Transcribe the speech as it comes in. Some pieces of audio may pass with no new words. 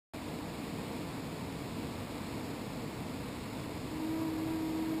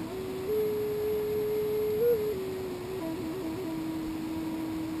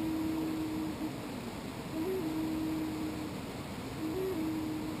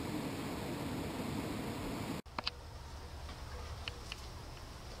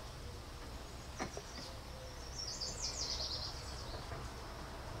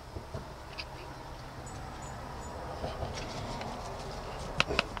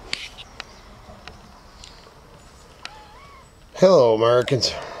Hello,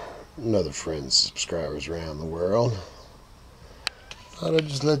 Americans and other friends, subscribers around the world. Thought I'd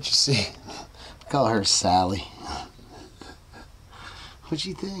just let you see. Call her Sally. What'd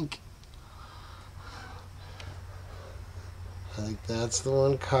you think? I think that's the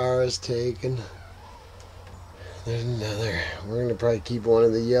one Kara's taken. There's another. We're going to probably keep one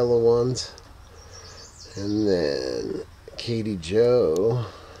of the yellow ones. And then Katie Joe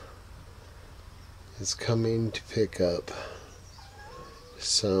is coming to pick up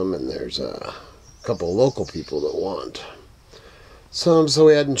some, and there's a couple of local people that want some, so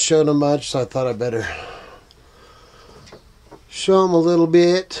we hadn't shown them much, so I thought I better show them a little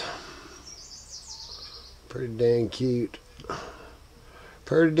bit. Pretty dang cute.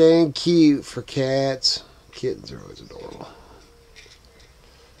 Pretty dang cute for cats. Kittens are always adorable.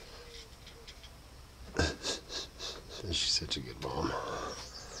 She's such a good mom.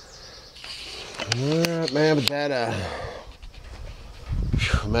 Alright, man, but that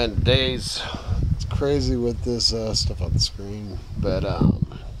man, days, it's crazy with this stuff on the screen, but oh,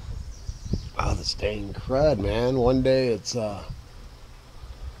 this dang crud, man. One day it's be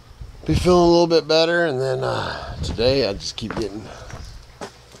feeling a little bit better, and then today I just keep getting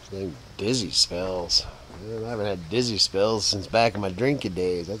dang dizzy spells. Man, I haven't had dizzy spells since back in my drinking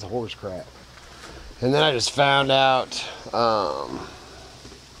days. That's horse crap. And then I just found out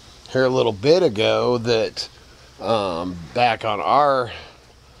here a little bit ago that back on our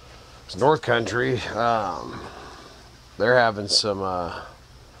North Country, they're having some,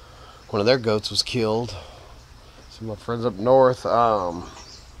 one of their goats was killed. Some of my friends up north,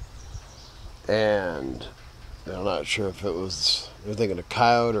 and I'm not sure if it was, they're thinking a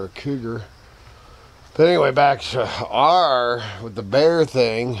coyote or a cougar. But anyway, back to with the bear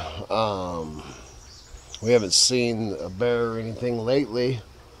thing, we haven't seen a bear or anything lately.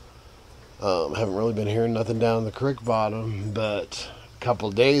 Haven't really been hearing nothing down the Crick Bottom, but a couple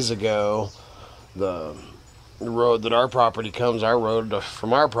of days ago, the road that our road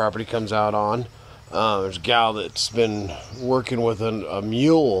from our property comes out on, there's a gal that's been working with a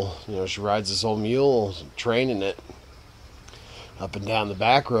mule. You know, she rides this old mule, training it up and down the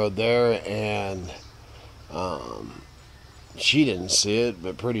back road there, and she didn't see it,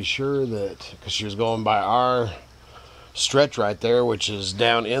 but pretty sure that, because she was going by our stretch right there, which is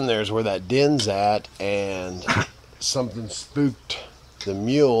down in there is where that den's at, and something spooked the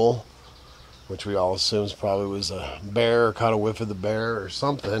mule, which we all assumed probably was a bear, or caught a whiff of the bear or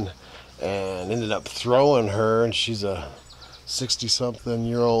something, and ended up throwing her. And she's a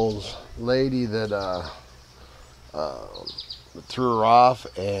 60-something-year-old lady that threw her off,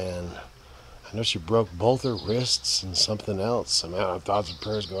 and I know she broke both her wrists and something else. And our thoughts and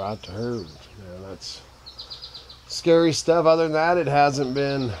prayers go out to her. Man, that's scary stuff. Other than that, it hasn't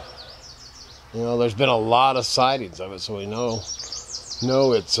been, you know, there's been a lot of sightings of it, so we know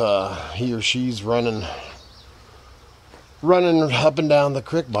it's he or she's running up and down the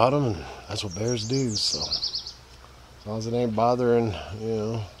Crick Bottom, and that's what bears do. So as long as it ain't bothering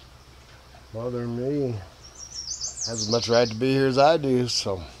me, has as much right to be here as I do.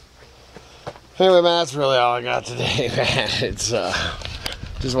 So anyway, man, that's really all I got today, man. It's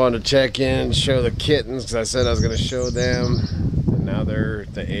just wanted to check in and show the kittens, because I said I was going to show them, and now they're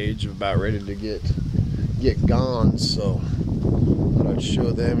at the age of about ready to get gone. So I thought I'd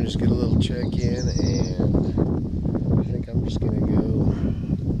show them and just get a little check in, and I think I'm just going to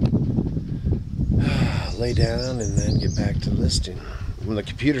go lay down and then get back to listing. When the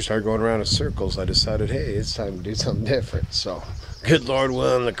computer started going around in circles, I decided, hey, it's time to do something different. So good Lord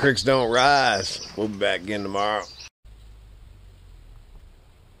willing, the creeks don't rise. We'll be back again tomorrow.